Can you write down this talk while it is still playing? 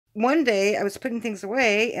one day I was putting things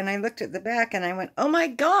away and I looked at the back and I went, oh my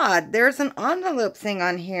God, there's an envelope thing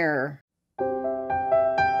on here.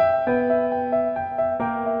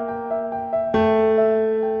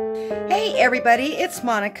 Hey everybody, it's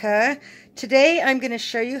Monica. Today I'm going to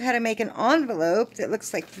show you how to make an envelope that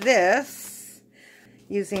looks like this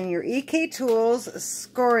using your EK Tools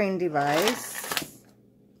scoring device,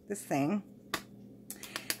 this thing,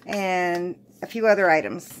 and a few other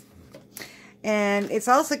items. And it's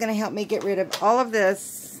also going to help me get rid of all of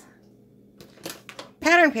this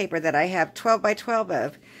pattern paper that I have 12 by 12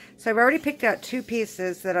 of. So I've already picked out 2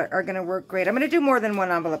 pieces that are going to work great. I'm going to do more than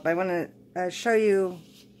one envelope. I want to show you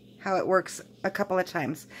how it works a couple of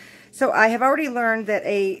times. So I have already learned that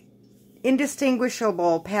a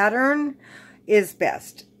indistinguishable pattern is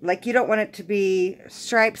best. Like, you don't want it to be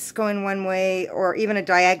stripes going one way or even a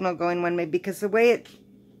diagonal going one way, because the way it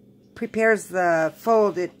prepares the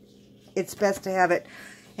fold, it's best to have it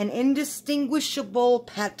an indistinguishable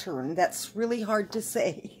pattern. That's really hard to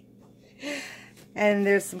say. And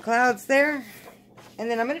there's some clouds there.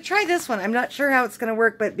 And then I'm going to try this one. I'm not sure how it's going to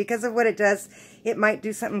work, but because of what it does, it might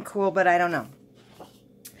do something cool, but I don't know.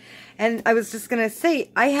 And I was just going to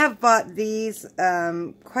say, I have bought these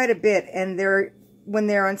quite a bit, and when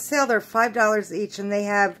they're on sale, they're $5 each, and they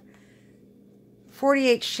have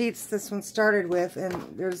 48 sheets this one started with, and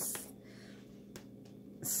there's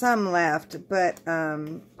some left, but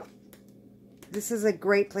this is a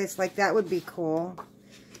great place. Like, that would be cool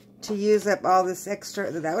to use up all this extra.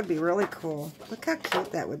 That would be really cool. Look how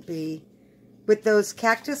cute that would be with those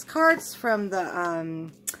cactus cards from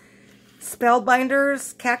the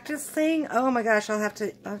Spellbinders cactus thing. Oh my gosh, I'll have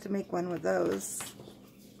to make one with those.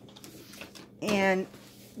 And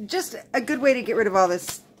just a good way to get rid of all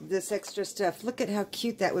this extra stuff. Look at how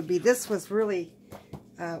cute that would be. This was really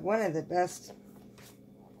one of the best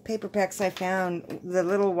paper packs I found, the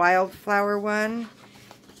little wildflower one.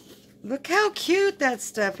 Look how cute that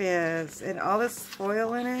stuff is, and all this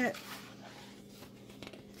foil in it.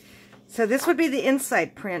 So this would be the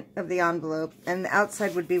inside print of the envelope, and the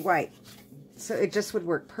outside would be white. So it just would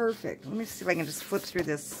work perfect. Let me see if I can just flip through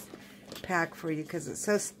this pack for you, because it's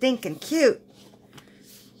so stinking cute.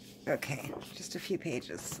 Okay, just a few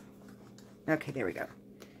pages. Okay, there we go.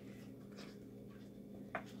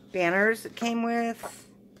 Banners it came with.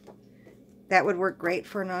 That would work great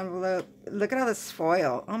for an envelope. Look at all this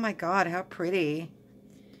foil. Oh my God, how pretty.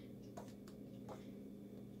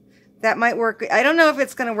 That might work. I don't know if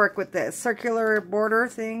it's going to work with the circular border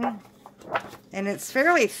thing. And it's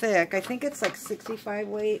fairly thick. I think it's like 65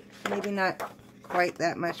 weight. Maybe not quite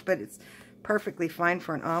that much, but it's perfectly fine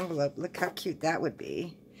for an envelope. Look how cute that would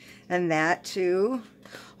be. And that too.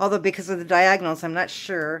 Although because of the diagonals, I'm not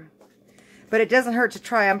sure. But it doesn't hurt to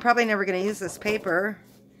try. I'm probably never going to use this paper.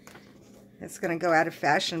 It's going to go out of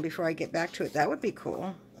fashion before I get back to it. That would be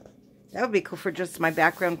cool. That would be cool for just my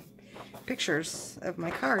background pictures of my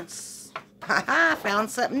cards. Haha, found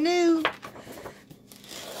something new.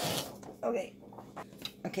 Okay.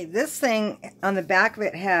 Okay, this thing on the back of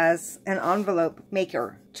it has an envelope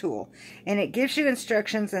maker tool. And it gives you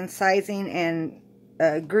instructions and sizing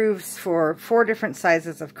and grooves for 4 different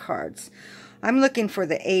sizes of cards. I'm looking for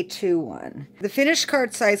the A2 one. The finished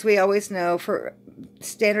card size, we always know for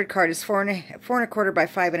standard card is 4.25 by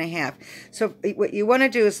 5.5. So what you want to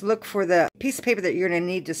do is look for the piece of paper that you're going to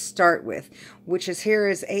need to start with, which is here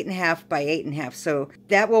is 8.5 by 8.5. So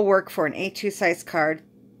that will work for an A2 size card,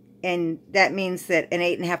 and that means that an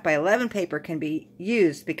 8.5 by 11 paper can be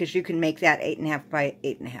used because you can make that 8.5 by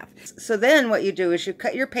 8.5. So then what you do is you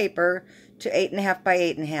cut your paper to 8.5 by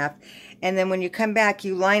 8.5, and then when you come back,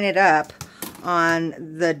 you line it up on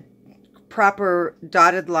the proper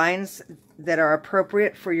dotted lines that are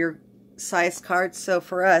appropriate for your size cards. So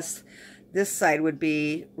for us, this side would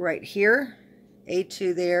be right here,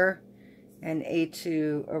 A2 there, and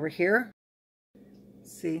A2 over here.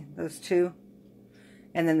 See those two?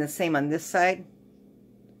 And then the same on this side.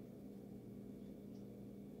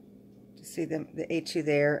 See them, the A2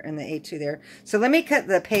 there and the A2 there. So let me cut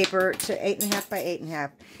the paper to 8.5 by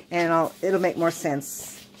 8.5, and it'll make more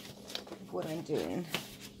sense of what I'm doing.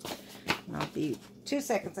 And I'll be 2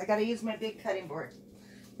 seconds. I gotta use my big cutting board.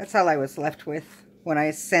 That's all I was left with when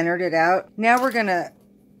I centered it out. Now we're gonna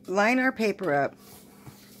line our paper up.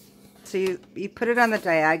 So you put it on the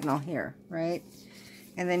diagonal here, right?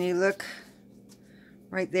 And then you look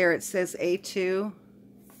right there, it says A2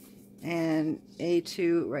 and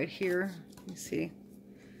A2 right here. You see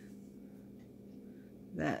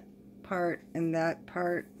that part and that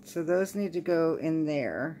part. So those need to go in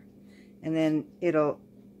there, and then it'll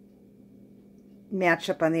match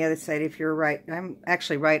up on the other side if you're right. I'm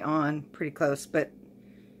actually right on, pretty close, but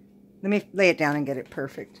Let me lay it down and get it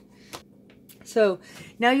perfect. So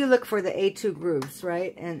now you look for the A2 grooves,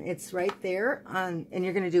 right? And it's right there on, and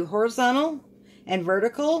you're going to do horizontal and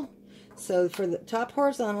vertical. So for the top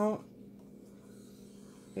horizontal,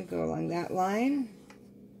 we go along that line,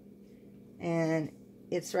 and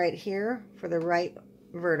it's right here for the right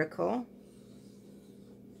vertical.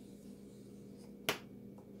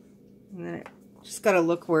 And then it just got to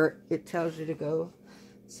look where it tells you to go.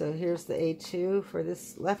 So here's the A2 for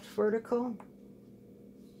this left vertical.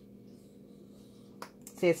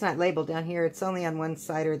 See, it's not labeled down here. It's only on one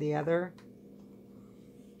side or the other.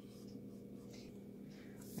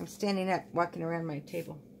 I'm standing up, walking around my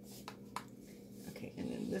table. Okay, and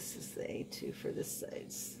then this is the A2 for this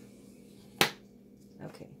sides.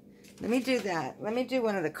 Okay, let me do that. Let me do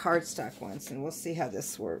one of the cardstock ones, and we'll see how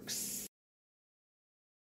this works.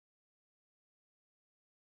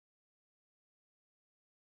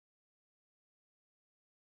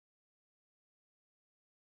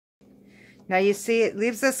 Now you see it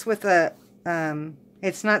leaves us with a,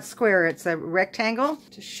 it's not square, it's a rectangle.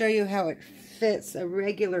 To show you how it fits a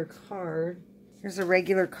regular card. Here's a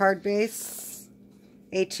regular card base,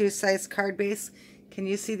 A2 size card base. Can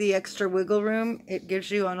you see the extra wiggle room it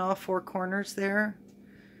gives you on all four corners there?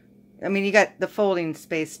 I mean, you got the folding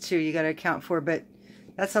space too, you got to account for, but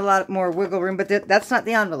that's a lot more wiggle room, but that's not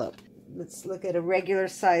the envelope. Let's look at a regular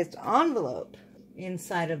sized envelope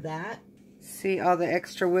inside of that. See all the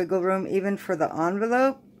extra wiggle room even for the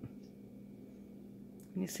envelope?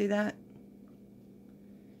 Can you see that?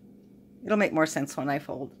 It'll make more sense when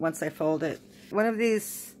once I fold it. One of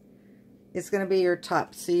these is going to be your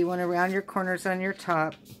top. So you want to round your corners on your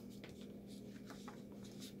top.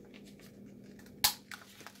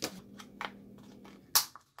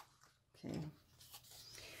 Okay.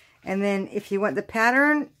 And then if you want the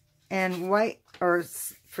pattern and white, or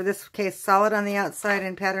for this case solid on the outside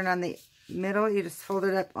and pattern on the middle, you just fold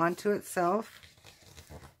it up onto itself.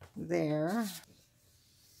 There.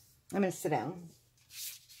 I'm going to sit down.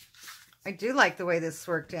 I do like the way this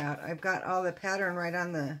worked out. I've got all the pattern right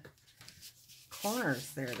on the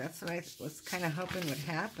corners there. That's what I was kind of hoping would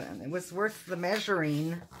happen. It was worth the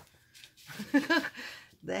measuring.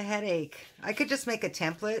 The headache. I could just make a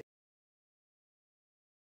template.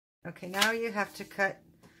 Okay, now you have to cut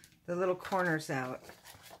the little corners out.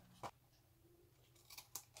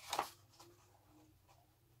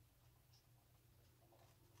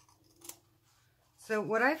 So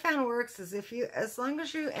what I found works is if you, as long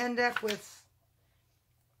as you end up with,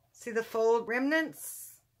 see the fold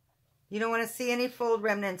remnants? You don't want to see any fold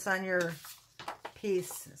remnants on your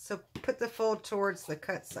piece. So put the fold towards the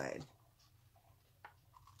cut side.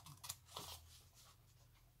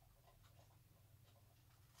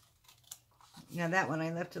 Now that one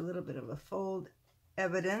I left a little bit of a fold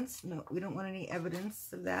evidence. No, we don't want any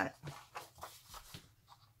evidence of that.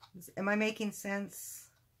 Am I making sense?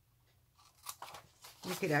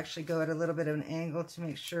 You could actually go at a little bit of an angle to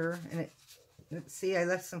make sure. And see, I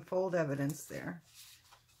left some fold evidence there.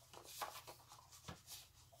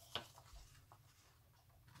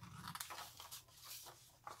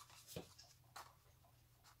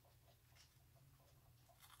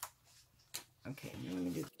 Okay, now let me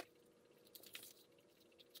do.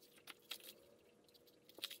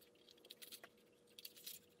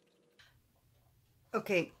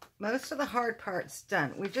 Okay, most of the hard part's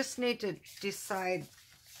done. We just need to decide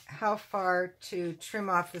how far to trim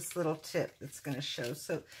off this little tip that's going to show.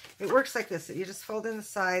 So it works like this. You just fold in the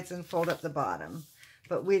sides and fold up the bottom.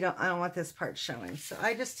 But I don't want this part showing. So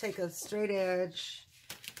I just take a straight edge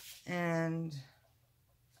and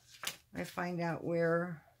I find out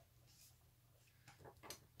where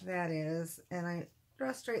that is. And I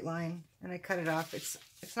draw a straight line and I cut it off. It's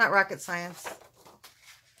not rocket science.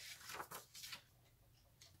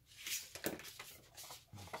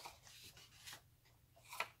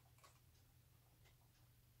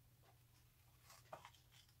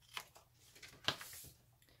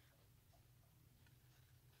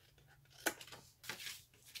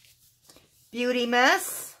 Beauty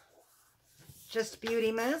mess. Just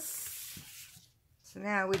beauty mess. So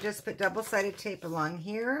now we just put double-sided tape along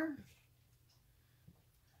here.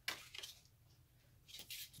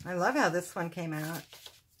 I love how this one came out.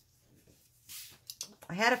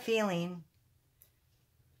 I had a feeling,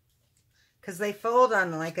 because they fold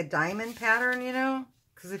on like a diamond pattern, you know?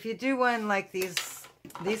 Because if you do one like these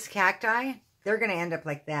cacti, they're going to end up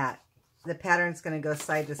like that. The pattern's going to go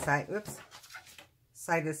side to side. Whoops.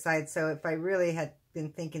 Side to side. So if I really had been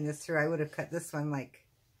thinking this through, I would have cut this one like,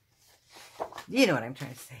 you know what I'm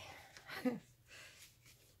trying to say.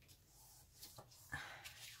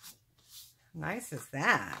 Nice as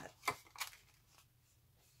that.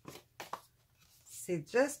 See,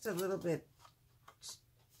 just a little bit.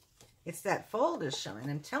 It's that fold is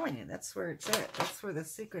showing. I'm telling you, that's where it's at. That's where the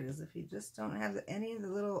secret is. If you just don't have any of the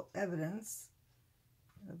little evidence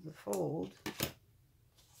of the fold.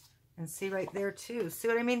 And see right there too. See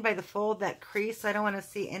what I mean by the fold, that crease? I don't want to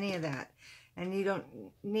see any of that. And you don't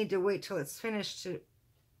need to wait till it's finished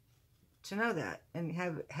to know that and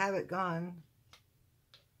have it gone.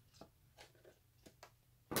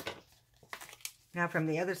 Now from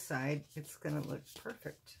the other side, it's going to look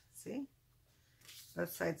perfect. See?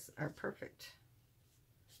 Both sides are perfect.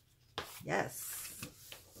 Yes.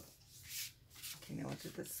 Okay, now we'll do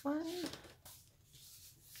this one.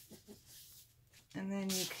 And then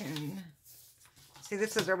you can, see,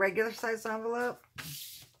 this is a regular size envelope.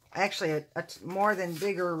 Actually, a more than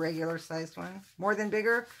bigger regular sized one. More than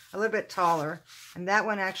bigger, a little bit taller. And that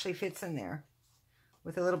one actually fits in there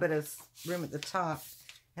with a little bit of room at the top.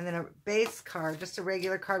 And then a base card, just a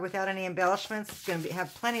regular card without any embellishments. It's going to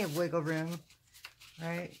have plenty of wiggle room.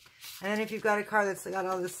 Right? And then if you've got a card that's got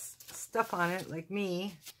all this stuff on it, like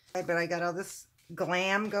me, but I got all this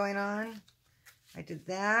glam going on, I did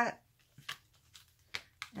that.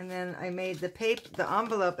 And then I made the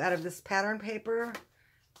envelope out of this pattern paper.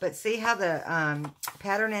 But see how the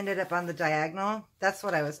pattern ended up on the diagonal? That's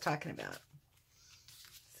what I was talking about.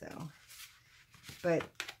 So, but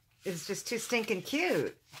it's just too stinking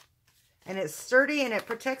cute. And it's sturdy and it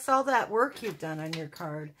protects all that work you've done on your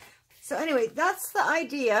card. So anyway, that's the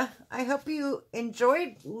idea. I hope you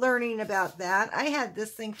enjoyed learning about that. I had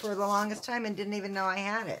this thing for the longest time and didn't even know I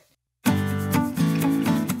had it.